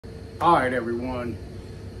All right, everyone.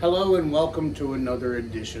 Hello and welcome to another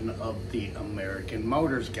edition of the American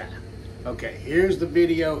Motors Guy. Okay, here's the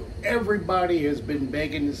video everybody has been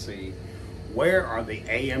begging to see. Where are the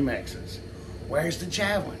AMXs? Where's the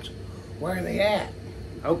Javelins? Where are they at?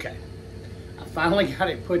 Okay, I finally got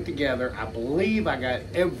it put together. I believe I got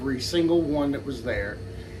every single one that was there.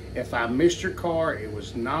 If I missed your car, it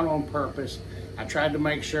was not on purpose. I tried to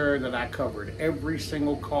make sure that I covered every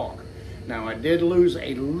single car. Now, I did lose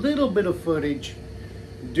a little bit of footage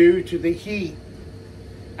due to the heat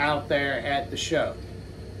out there at the show.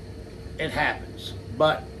 It happens.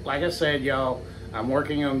 But like I said, y'all, I'm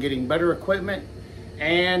working on getting better equipment,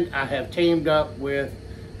 and I have teamed up with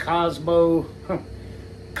Combos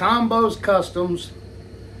Customs,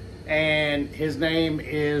 and his name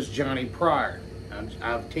is Johnny Pryor.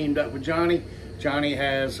 I've teamed up with Johnny. Johnny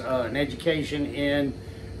has an education in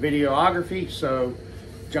videography, so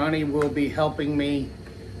Johnny will be helping me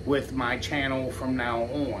with my channel from now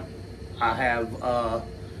on. I have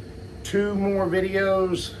 2 more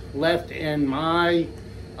videos left in my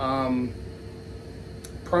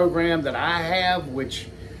program that I have, which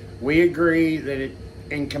we agree that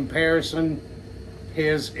in comparison,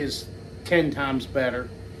 his is 10 times better.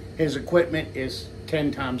 His equipment is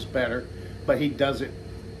 10 times better, but he does it.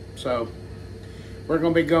 So we're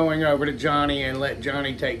going to be going over to Johnny and let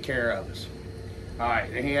Johnny take care of us. All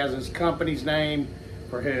right, and he has his company's name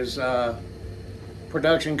for his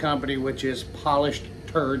production company, which is Polished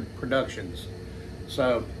Turd Productions.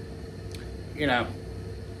 So, you know,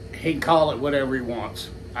 he can call it whatever he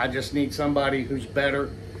wants. I just need somebody who's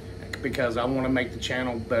better, because I want to make the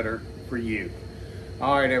channel better for you.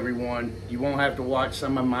 All right, everyone, you won't have to watch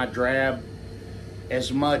some of my drab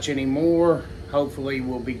as much anymore. Hopefully,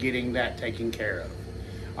 we'll be getting that taken care of.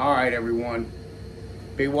 All right, everyone.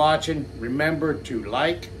 Be watching. Remember to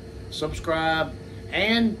like, subscribe,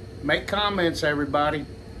 and make comments, everybody.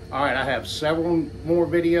 All right, I have several more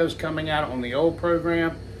videos coming out on the old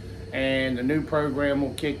program, and the new program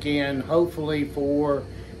will kick in hopefully for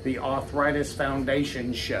the Arthritis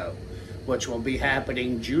Foundation show, which will be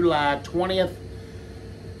happening July 20th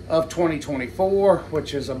of 2024,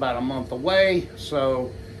 which is about a month away.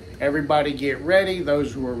 So everybody get ready.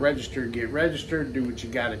 Those who are registered, get registered. Do what you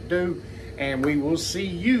got to do. And we will see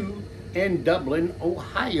you in Dublin,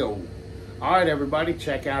 Ohio. All right, everybody,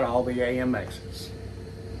 check out all the AMXs.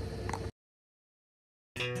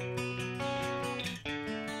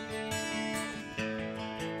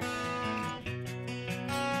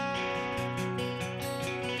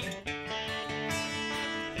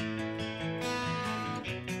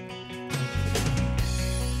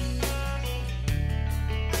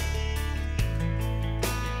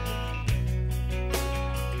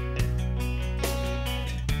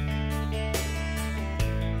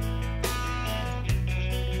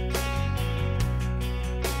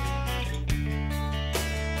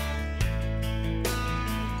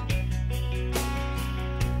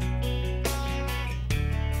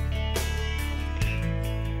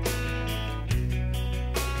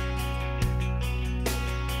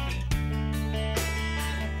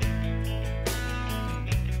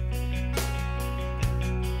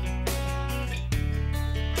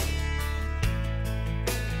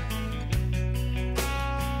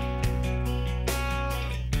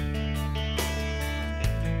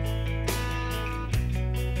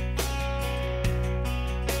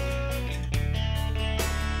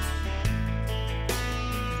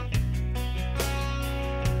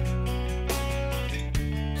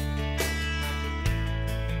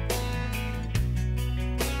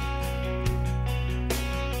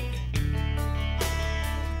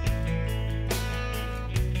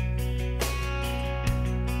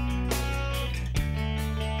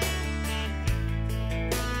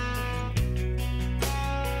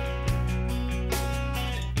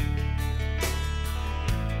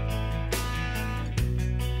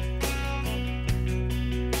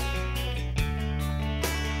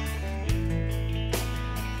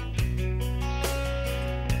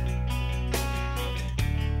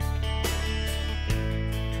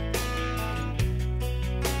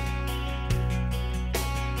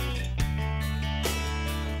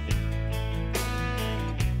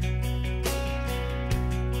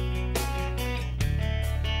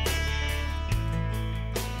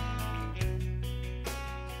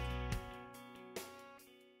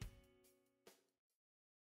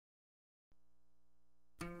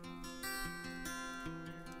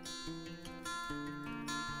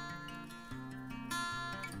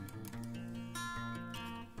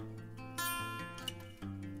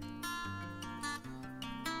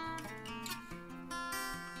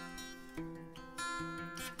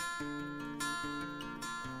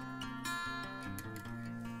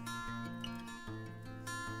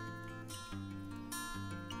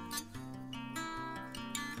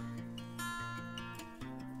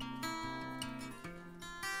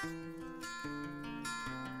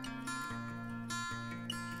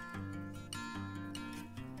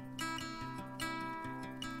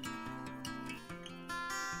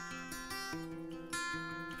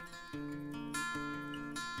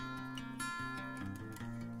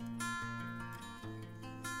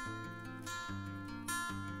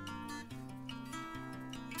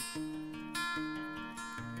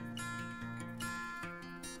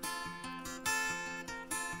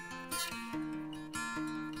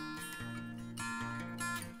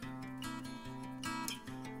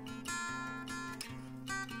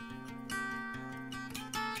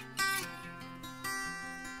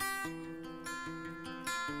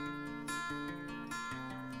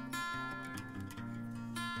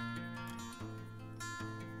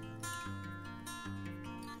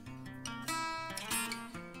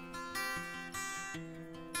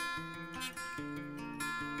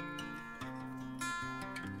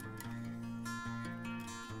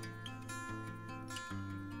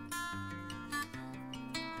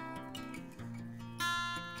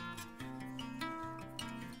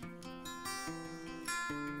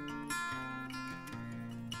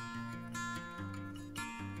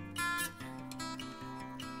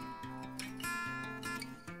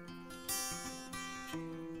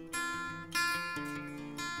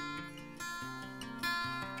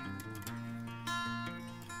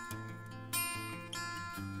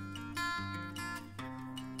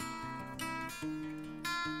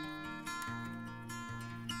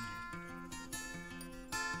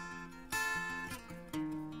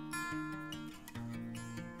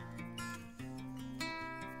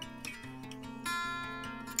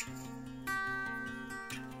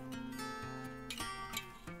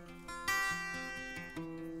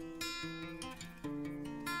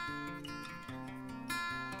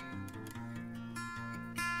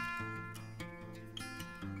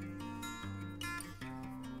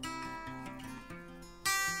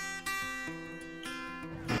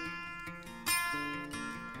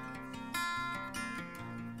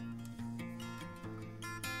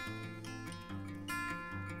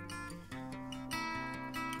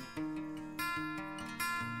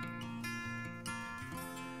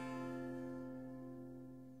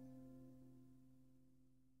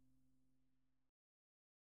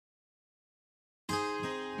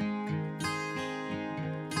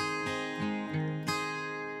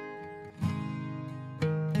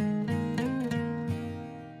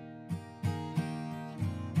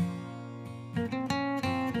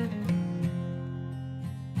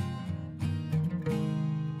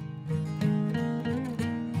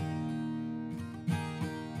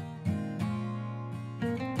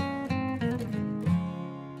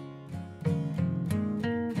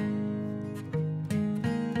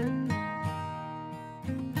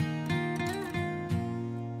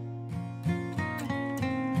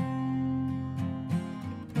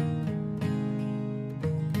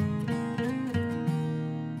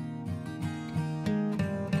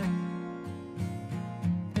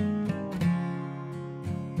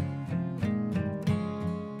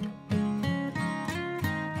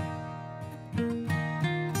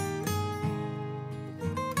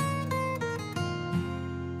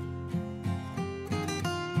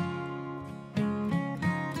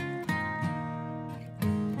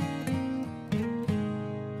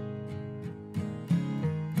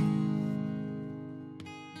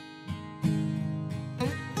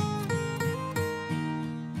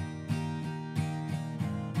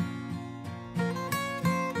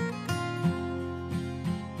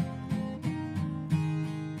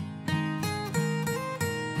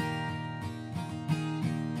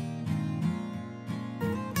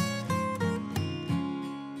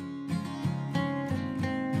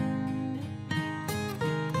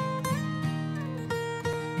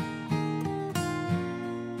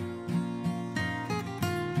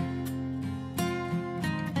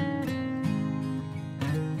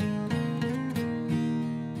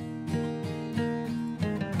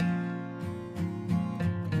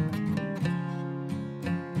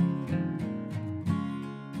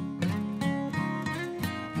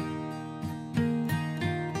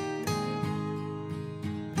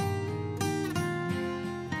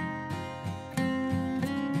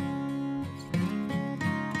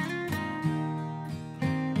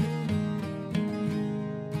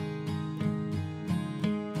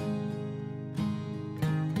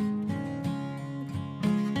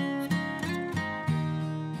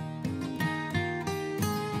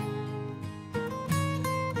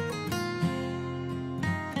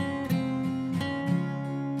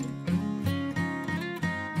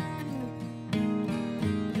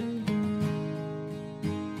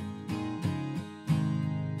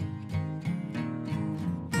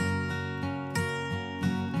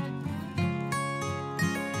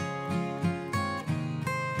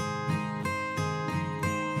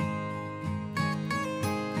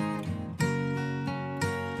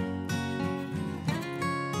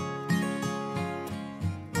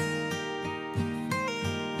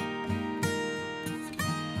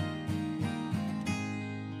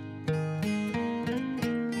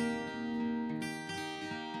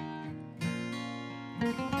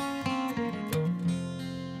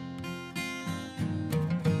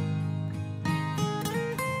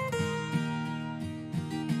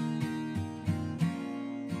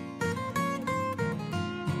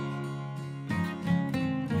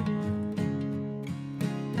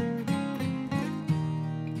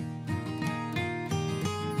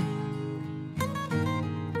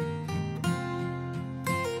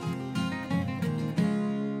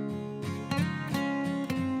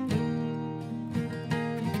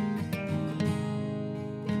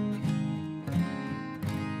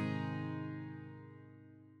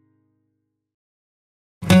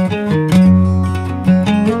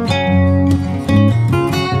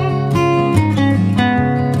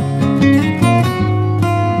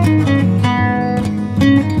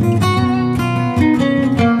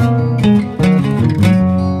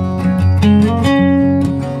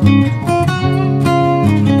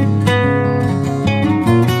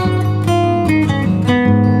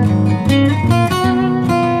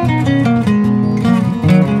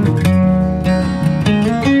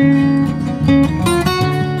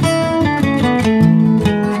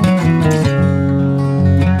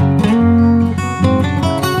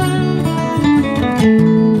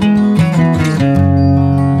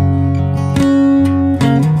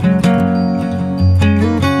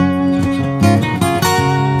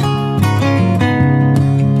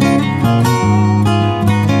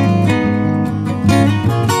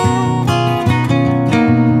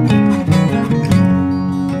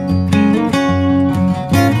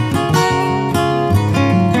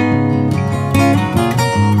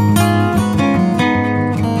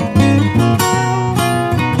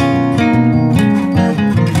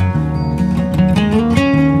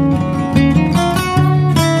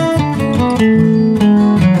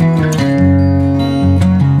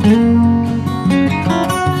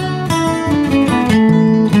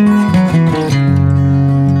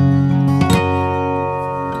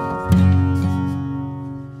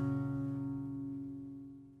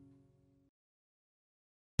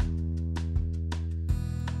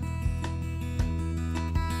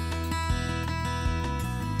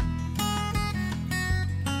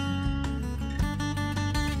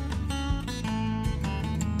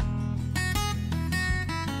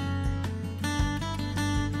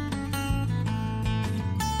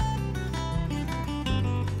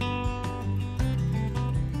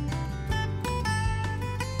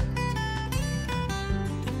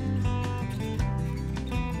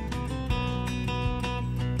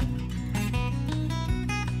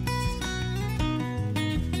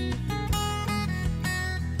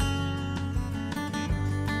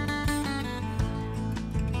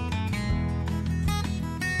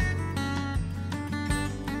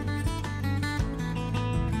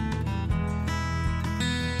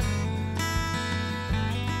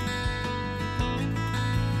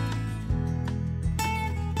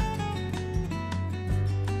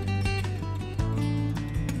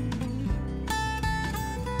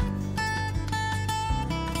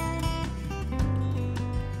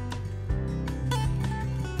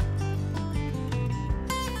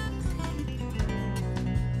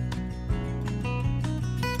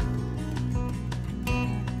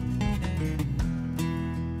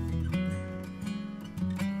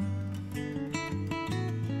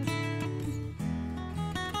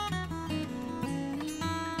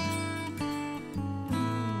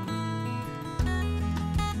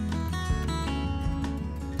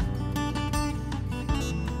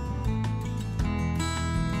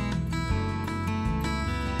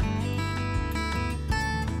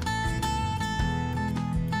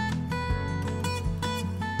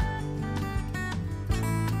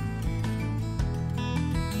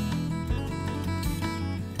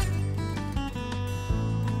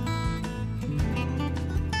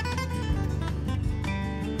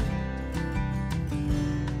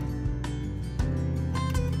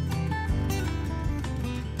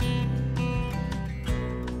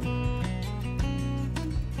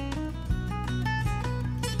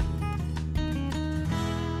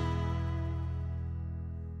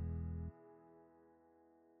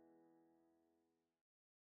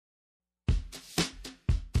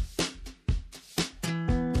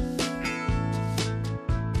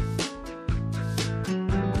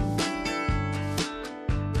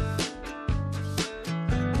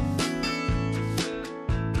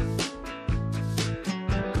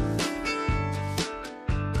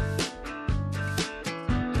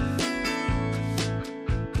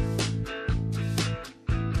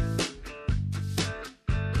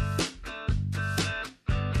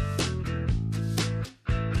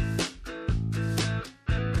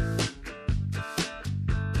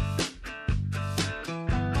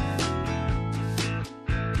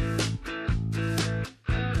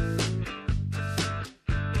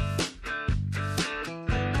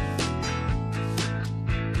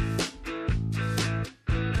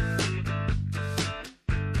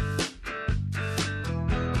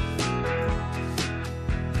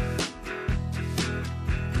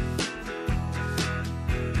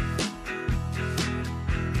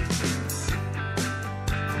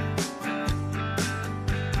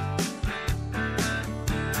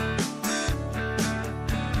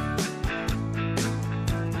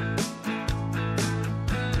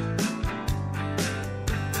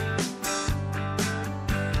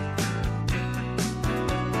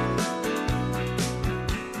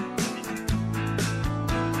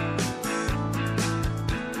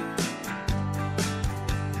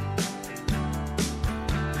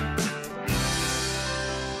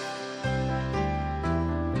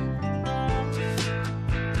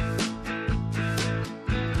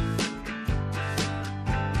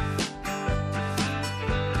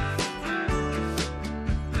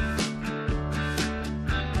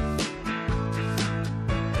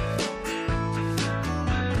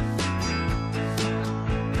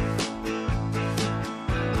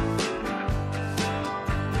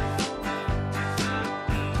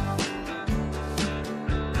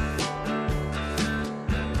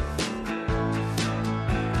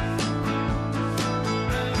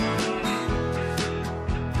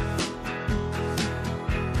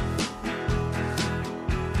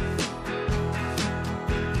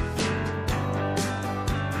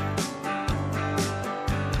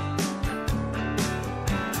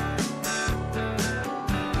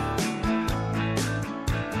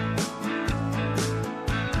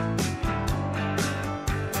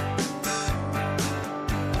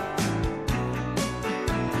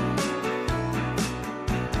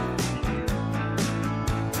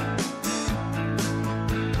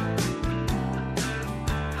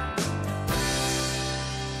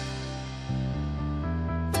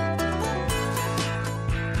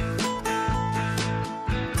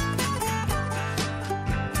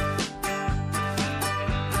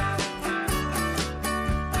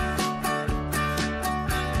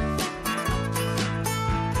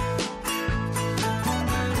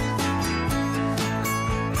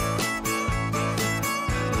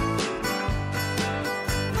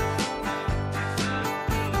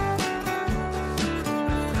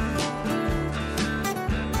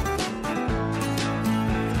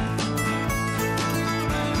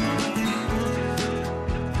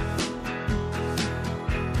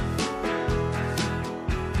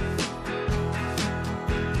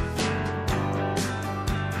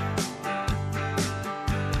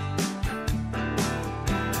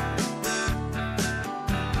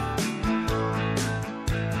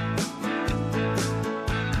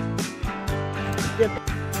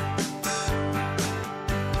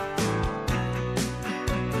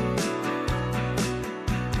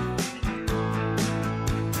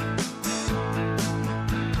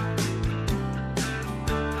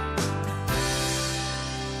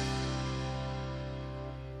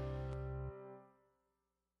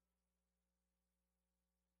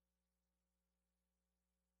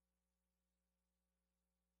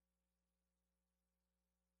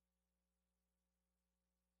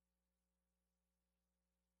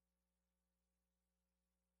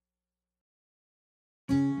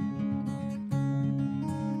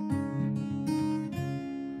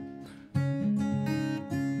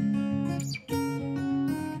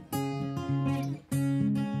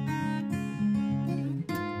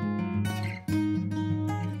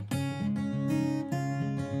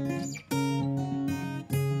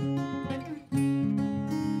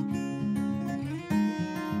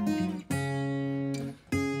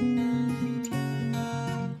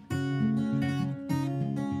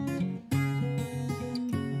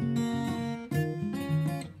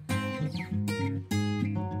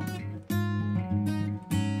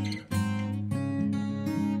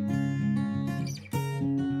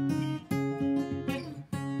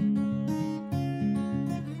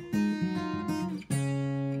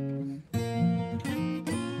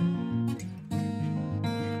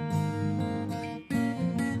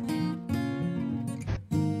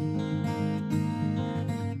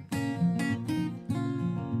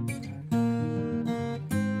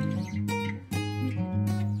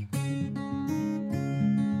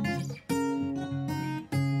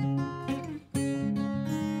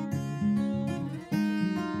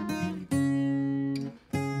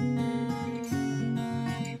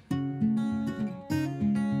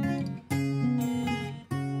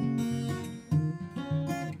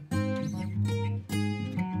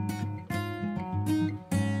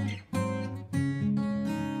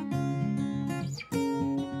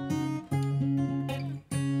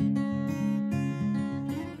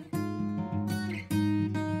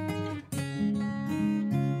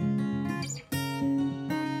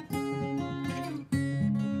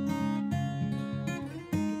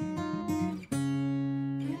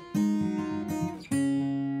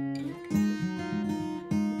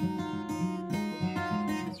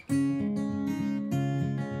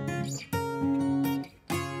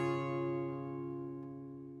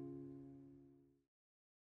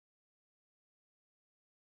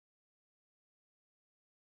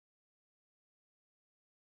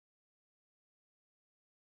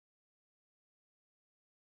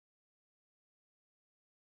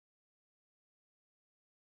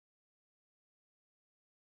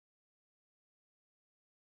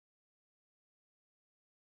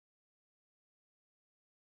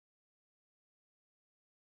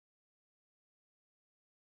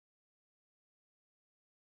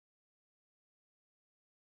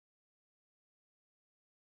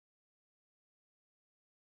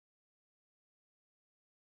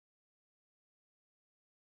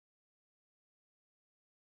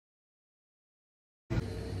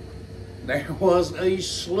 There was a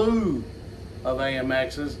slew of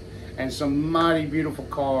AMXs and some mighty beautiful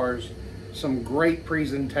cars, some great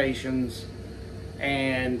presentations,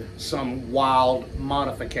 and some wild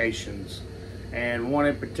modifications. And one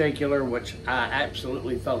in particular, which I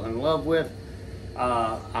absolutely fell in love with.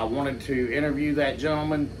 I wanted to interview that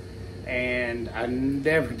gentleman, and I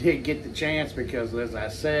never did get the chance because, as I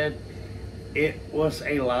said, it was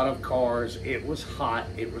a lot of cars. It was hot.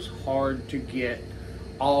 It was hard to get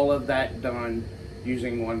all of that done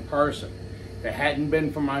using one person. If it hadn't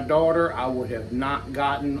been for my daughter, I would have not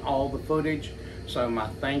gotten all the footage. So my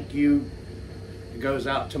thank you goes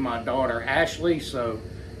out to my daughter, Ashley. So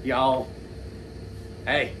y'all,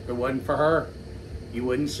 hey, if it wasn't for her, you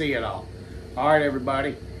wouldn't see it all. All right,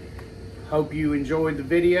 everybody. Hope you enjoyed the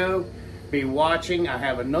video. Be watching. I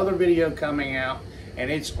have another video coming out,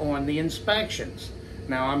 and it's on the inspections.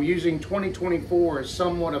 Now, I'm using 2024 as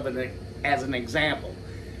somewhat of as an example.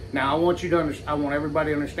 Now, I want everybody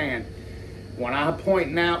to understand, when I'm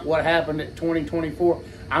pointing out what happened at 2024,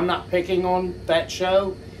 I'm not picking on that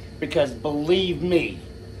show, because believe me,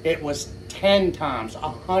 it was 10 times,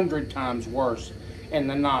 100 times worse in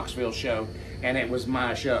the Knoxville show, and it was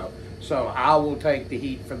my show. So I will take the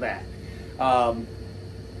heat for that.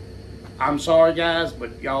 I'm sorry, guys,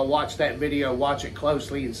 but y'all watch that video, watch it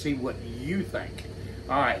closely, and see what you think.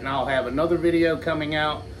 All right, and I'll have another video coming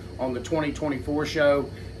out on the 2024 show,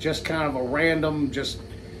 just kind of a random, just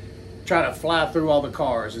try to fly through all the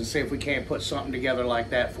cars and see if we can't put something together like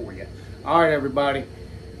that for you. All right, everybody,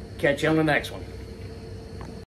 catch you on the next one.